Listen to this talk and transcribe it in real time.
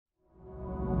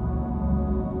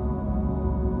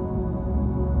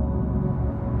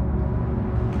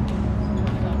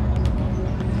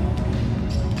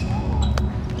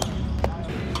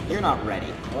you're not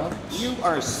ready. Huh? You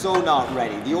are so not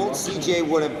ready. The old CJ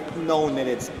would have known that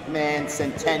it's, man,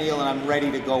 Centennial and I'm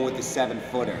ready to go with the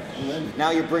 7-footer. Now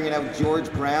you're bringing out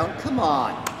George Brown? Come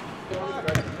on.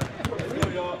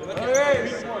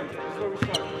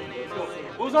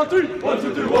 Who's on 3? 1,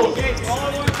 2, 3, whoa.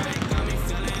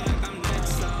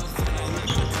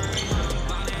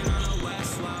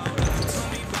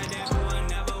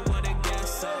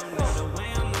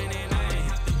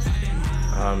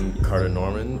 I'm Carter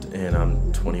Normand, and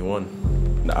I'm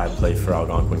 21. I play for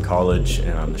Algonquin College,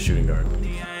 and I'm the shooting guard.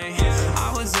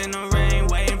 I was in the rain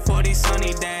waiting for these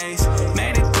sunny days.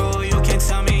 Made it through, you can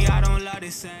tell me I don't love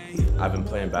to say. I've been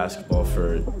playing basketball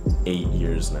for 8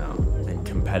 years now, and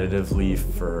competitively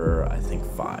for, I think,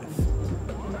 5.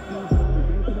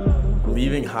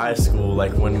 Leaving high school,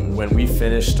 like when we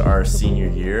finished our senior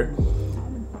year,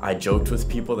 I joked with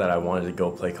people that I wanted to go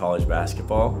play college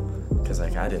basketball, because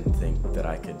like I didn't think that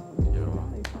I could,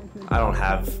 I don't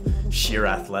have sheer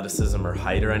athleticism or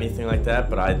height or anything like that,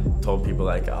 but I told people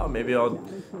like, oh, maybe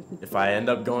if I end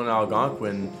up going to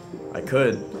Algonquin, I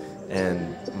could.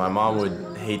 And my mom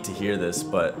would hate to hear this,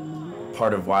 but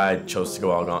part of why I chose to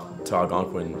go to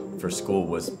Algonquin for school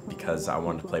was because I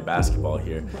wanted to play basketball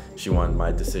here. She wanted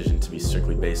my decision to be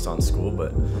strictly based on school,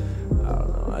 but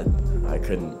I don't know, I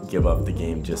couldn't give up the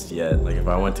game just yet. Like if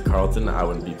I went to Carleton, I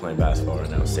wouldn't be playing basketball right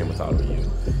now. Same with OU.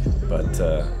 But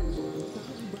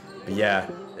yeah,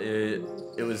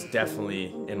 it was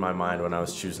definitely in my mind when I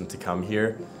was choosing to come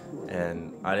here,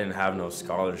 and I didn't have no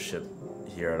scholarship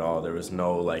here at all. There was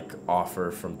no like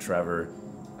offer from Trevor.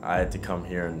 I had to come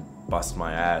here and bust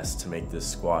my ass to make this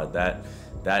squad.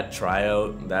 That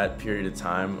tryout, that period of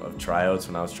time of tryouts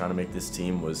when I was trying to make this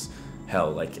team was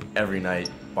hell. Like every night,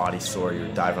 body sore, you're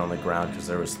diving on the ground because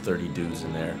there was 30 dudes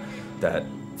in there that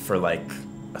for like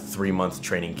a 3-month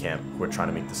training camp were trying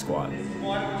to make the squad.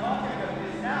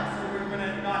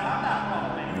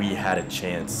 We had a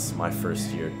chance my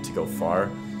first year to go far,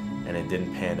 and it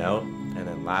didn't pan out. And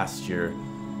then last year,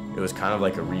 it was kind of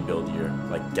like a rebuild year,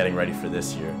 like getting ready for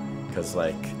this year, because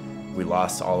like we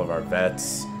lost all of our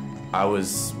vets. I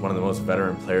was one of the most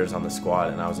veteran players on the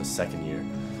squad, and I was a second year.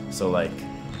 So like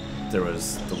there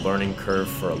was the learning curve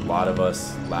for a lot of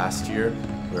us last year.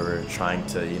 We were trying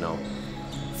to,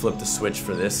 flip the switch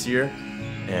for this year.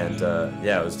 And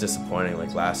yeah, it was disappointing.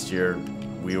 Like last year,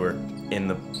 we were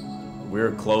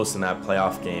close in that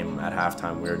playoff game at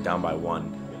halftime. We were down by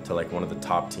 1 to like one of the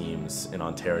top teams in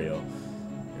Ontario.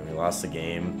 And we lost the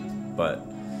game, but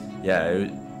yeah,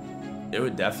 it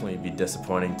would definitely be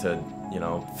disappointing to,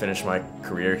 finish my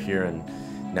career here and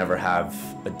never have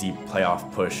a deep playoff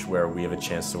push where we have a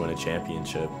chance to win a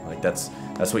championship. Like that's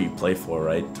what you play for,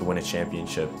 right? To win a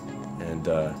championship. And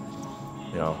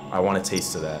I want a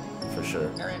taste of that for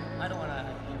sure. Aaron, I don't want to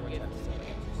forget.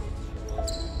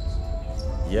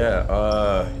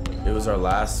 Yeah, it was our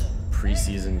last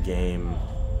preseason game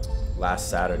last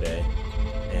Saturday,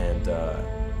 and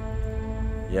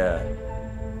yeah,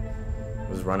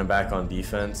 I was running back on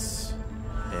defense,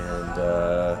 and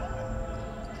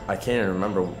I can't even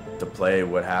remember the play,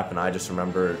 what happened. I just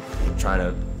remember trying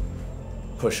to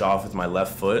push off with my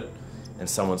left foot, and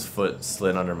someone's foot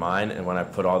slid under mine, and when I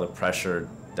put all the pressure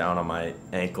down on my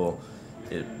ankle,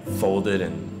 it folded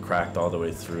and cracked all the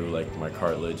way through like my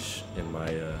cartilage in my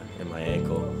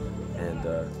ankle. And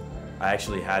I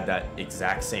actually had that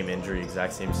exact same injury,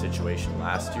 exact same situation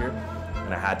last year,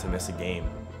 and I had to miss a game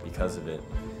because of it.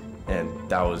 And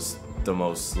that was the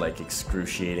most like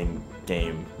excruciating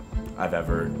game I've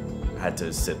ever had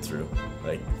to sit through.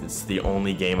 Like it's the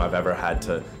only game I've ever had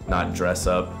to not dress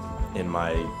up in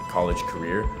my college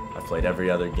career. I've played every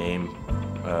other game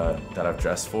that I've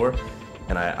dressed for,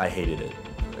 and I hated it.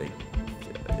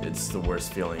 Like it's the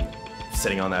worst feeling,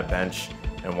 sitting on that bench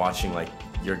and watching like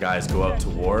your guys go out to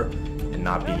war and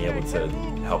not being able to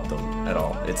help them at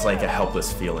all. It's like a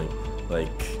helpless feeling.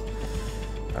 Like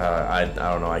I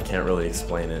don't know, I can't really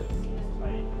explain it.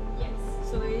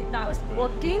 So that was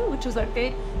working, which was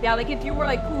okay. Yeah, like if you were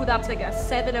like, ooh, that's like a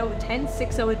 7 out of 10,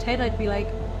 6 out of 10, I'd be like,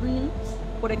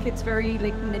 but like it's very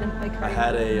like minimum. Like I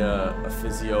had a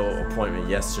physio appointment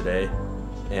yesterday,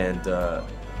 and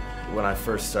when I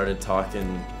first started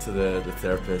talking to the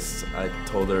therapist, I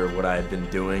told her what I had been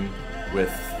doing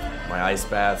with my ice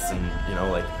baths and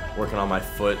like working on my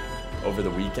foot over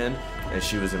the weekend, and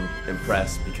she was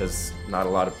impressed because not a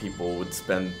lot of people would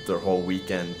spend their whole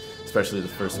weekend, especially the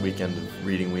first weekend of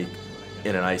reading week,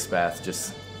 in an ice bath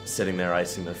just sitting there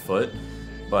icing their foot.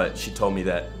 But she told me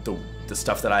that the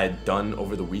stuff that I had done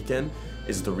over the weekend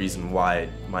is the reason why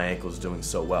my ankle's doing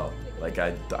so well. Like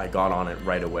I got on it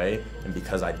right away, and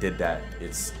because I did that,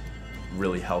 it's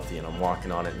really healthy, and I'm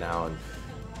walking on it now, and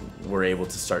were able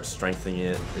to start strengthening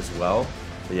it as well.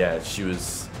 But yeah, she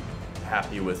was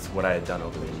happy with what I had done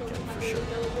over the weekend for sure.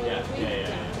 Yeah.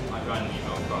 I've gotten an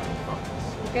email from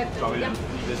this. Good. Do you want me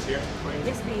to leave this here?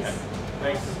 Yes, please. Yeah.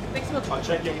 Thanks. Thanks so much. I'll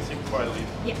check in with you before I leave.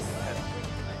 Yes.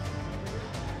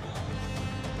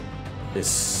 It's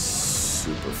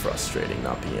super frustrating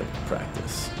not being able to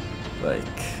practice. Like,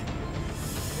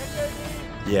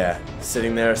 yeah,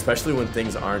 sitting there, especially when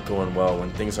things aren't going well,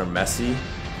 when things are messy,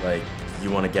 like,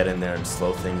 you want to get in there and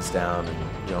slow things down and,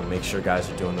 you know, make sure guys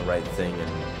are doing the right thing.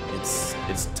 And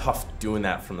it's tough doing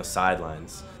that from the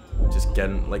sidelines. Just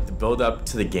getting, like, the build up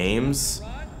to the games,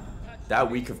 that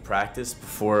week of practice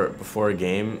before a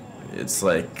game, it's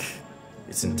like,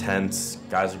 it's intense,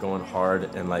 guys are going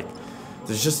hard, and like,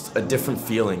 there's just a different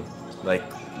feeling, like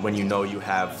when you know you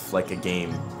have like a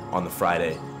game on the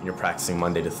Friday and you're practicing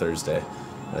Monday to Thursday,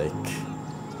 like,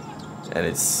 and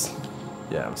it's,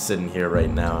 yeah, I'm sitting here right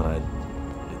now and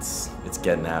it's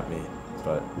getting at me,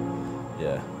 but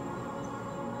yeah,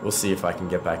 we'll see if I can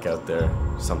get back out there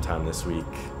sometime this week.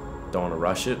 Don't want to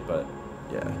rush it, but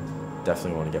yeah,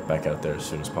 definitely want to get back out there as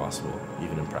soon as possible,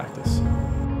 even in practice.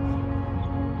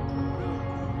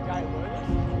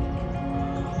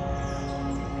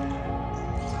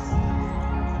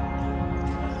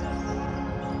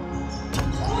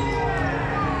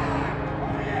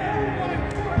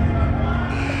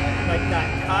 Like that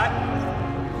cut.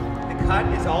 The cut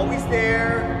is always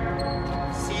there.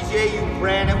 CJ, you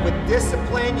ran it with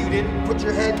discipline. You didn't put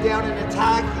your head down and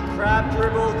attack. You crab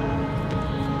dribbled.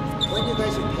 When you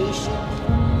guys are patient,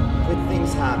 good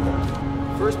things happen.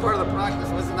 First part of the practice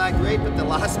wasn't that great, but the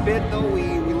last bit, though,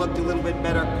 we looked a little bit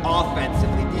better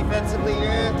offensively. Defensively,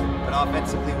 yeah, but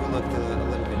offensively we looked a little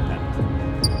bit better.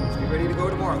 Let's be ready to go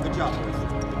tomorrow. Good job, boys.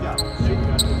 Good job.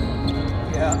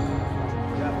 Yeah.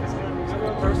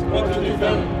 First one to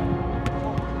defend.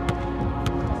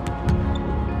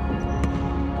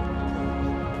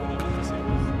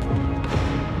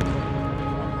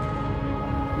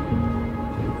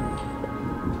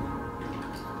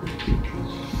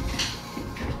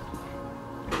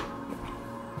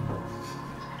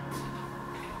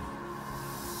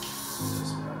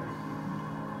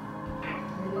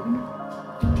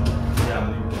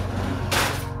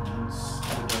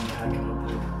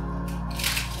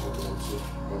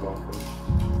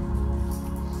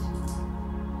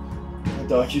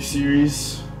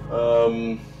 Docu-series,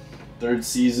 third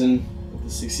season of the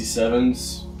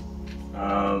 67s.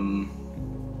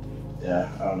 Yeah,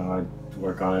 I don't know, I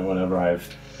work on it whenever I have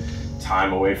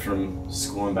time away from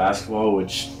school and basketball,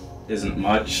 which isn't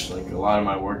much. Like, a lot of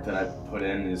my work that I put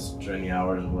in is during the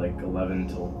hours of like 11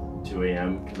 till 2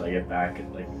 a.m. because I get back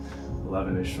at like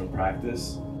 11-ish from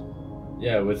practice.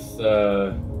 Yeah, with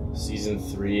season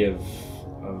 3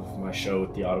 of my show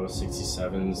with the Ottawa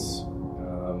 67s,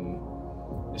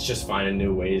 it's just finding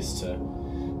new ways to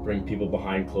bring people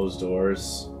behind closed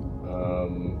doors, you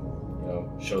know,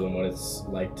 show them what it's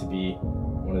like to be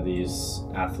one of these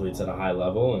athletes at a high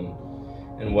level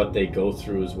and what they go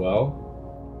through as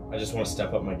well. I just want to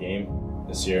step up my game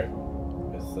this year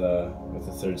with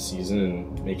the third season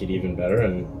and make it even better,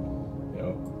 and, you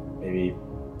know, maybe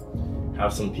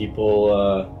have some people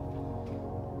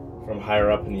from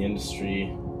higher up in the industry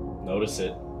notice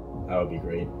it. That would be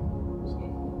great.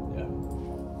 So, yeah.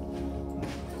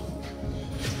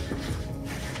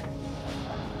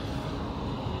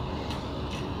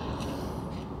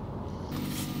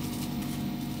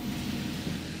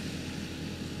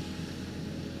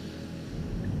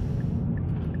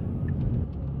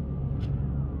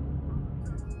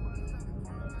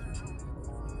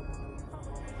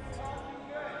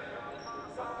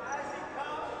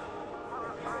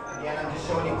 Again, I'm just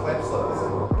showing you clips.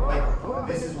 Look, like,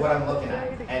 this is what I'm looking at.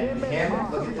 And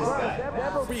him, look at this guy.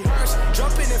 Rehearse,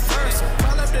 jumping in first.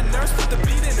 Call up the nurse, put the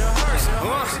beat in her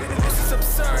hearse. This is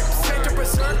absurd. Take the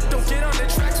berserk. Don't get on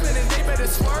the tracks, man, and they better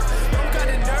swerve. Don't got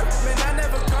a nerve, man, I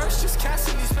never curse. Just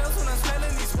casting these spells when I'm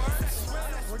spelling these words.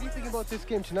 What do you think about this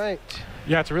game tonight?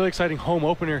 Yeah, it's a really exciting home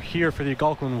opener here for the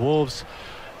Algonquin Wolves.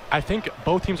 I think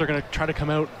both teams are going to try to come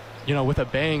out, you know, with a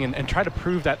bang and try to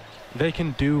prove that they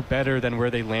can do better than where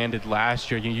they landed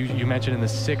last year. You mentioned in the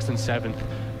 6th and 7th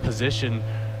position.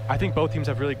 I think both teams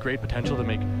have really great potential to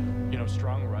make, you know,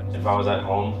 strong runs. If I was at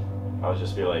home, I would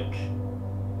just be like,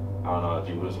 I don't know, I'd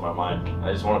be losing my mind.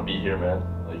 I just want to be here, man.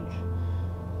 Like,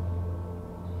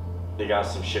 they got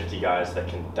some shifty guys that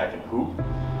can hoop,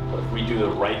 but if we do the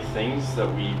right things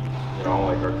that we, you know,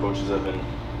 like our coaches have been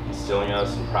instilling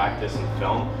us in practice and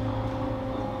film,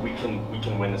 we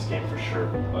can win this game for sure.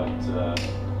 But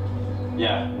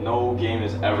yeah, no game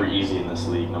is ever easy in this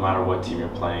league. No matter what team you're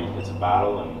playing, it's a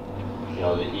battle, and you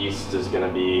know, the East is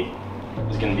gonna be,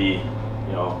 you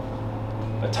know,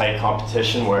 a tight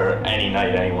competition where any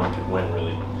night anyone could win,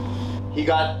 really. He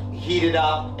got heated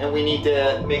up, and we need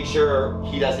to make sure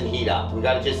he doesn't heat up. We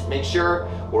gotta just make sure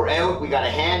we're out, we gotta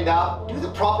hand up, do the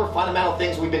proper fundamental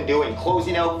things we've been doing,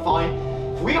 closing out fine.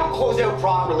 If we don't close out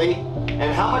properly,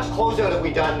 and how much closeout have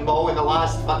we done, Mo, in the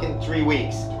last fucking 3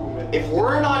 weeks? If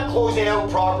we're not closing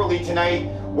out properly tonight,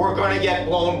 we're gonna get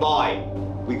blown by.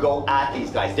 We go at these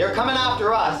guys. They're coming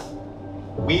after us.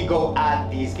 We go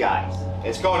at these guys.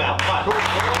 Let's go now, come on.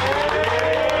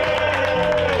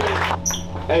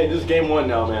 Hey, this is game 1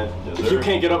 now, man. Yes, if sir. you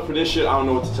can't get up for this shit, I don't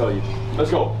know what to tell you. Let's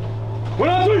go. 1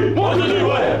 on 3! 1, 2, 3,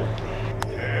 1!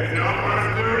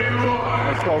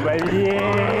 Let's go, baby.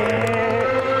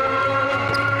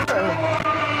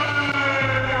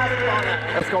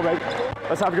 Let's go, baby.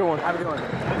 Let's have a good one. Have a good one.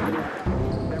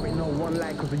 There ain't no one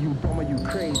like cause of you dumb or you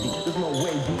crazy. There's no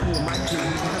way you in my team.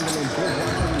 Handling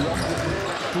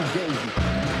good.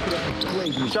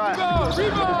 Shot.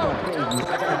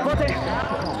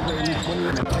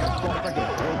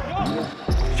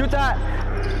 Shoot that.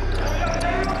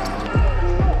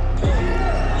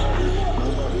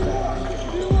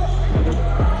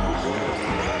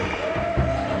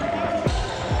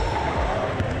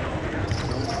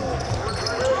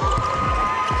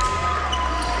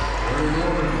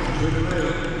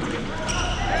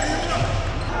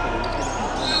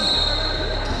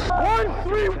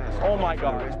 Oh my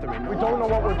God. We don't know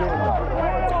what we're doing.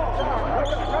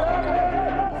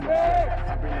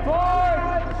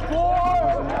 5,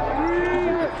 4,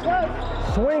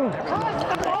 3, swing.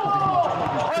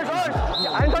 I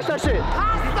didn't touch that shit.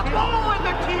 Pass the ball in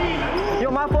the key.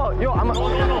 Yo, my fault. Yo, I'm. No. You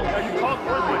called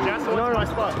for it, but Jansen went to my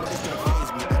spot.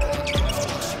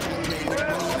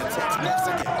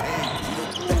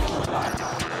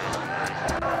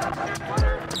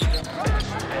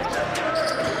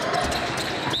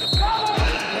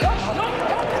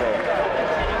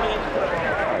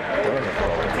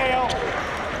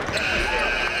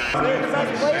 You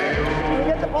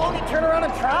get the ball and you turn around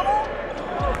and travel?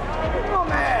 Oh,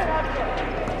 man.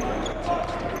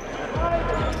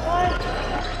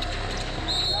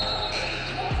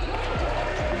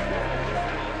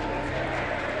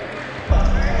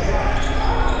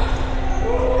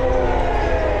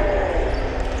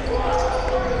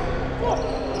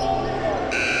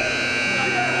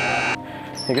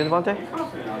 You good, Devontae?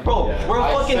 Bro, we're a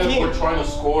fucking team. We're trying to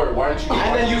score. Why aren't you?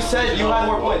 And then you said you had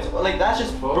more points. Like, that's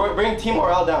just bring team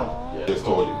morale down. Just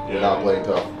told you, you're not playing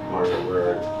tough.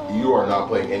 You are not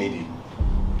playing any D.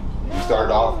 You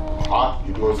started off hot,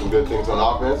 you're doing some good things on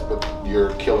offense, but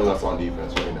you're killing us on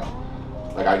defense right now.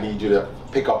 Like, I need you to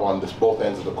pick up on this both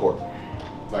ends of the court.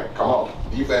 Like, come on.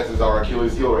 Defense is our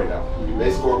Achilles heel right now.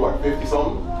 They scored, what,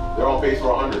 50-something? They're on pace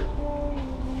for 100.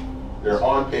 They're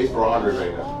on pace for 100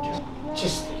 right now.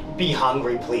 Just be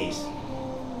hungry, please.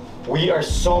 We are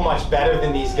so much better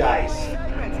than these guys.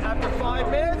 After 5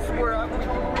 minutes, we're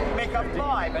make up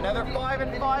 5. Another 5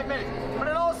 in 5 minutes. But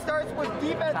it all starts with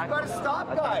defense. You gotta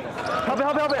stop guys. Help it,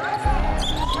 help it, help it.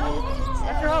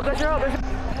 That's your help, that's your help. That's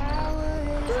your...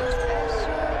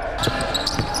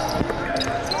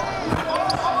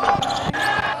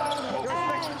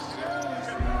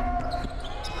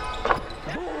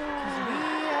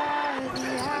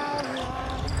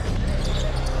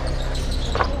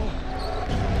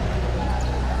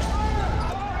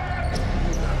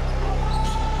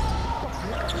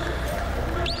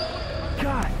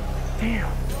 God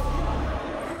damn.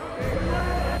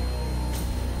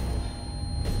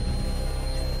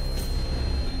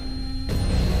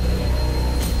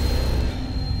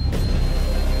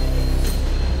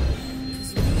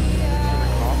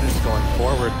 Going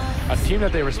forward, a team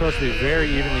that they were supposed to be very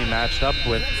evenly matched up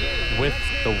with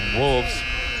the Wolves,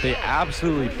 they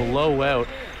absolutely blow out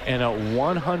in a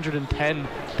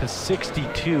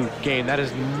 110-62 game. That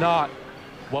is not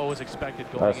what was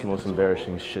expected going That's the most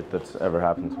embarrassing shit that's ever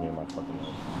happened to me in my fucking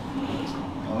life.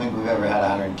 I don't think we've ever had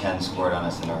 110 scored on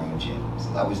us in our own gym.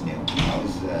 So that was new. That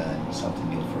was something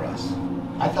new for us.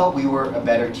 I thought we were a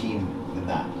better team than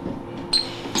that.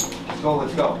 Let's go,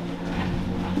 let's go.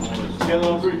 Stand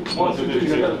on 3. 1, 2, 3,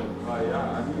 together.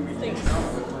 Thanks.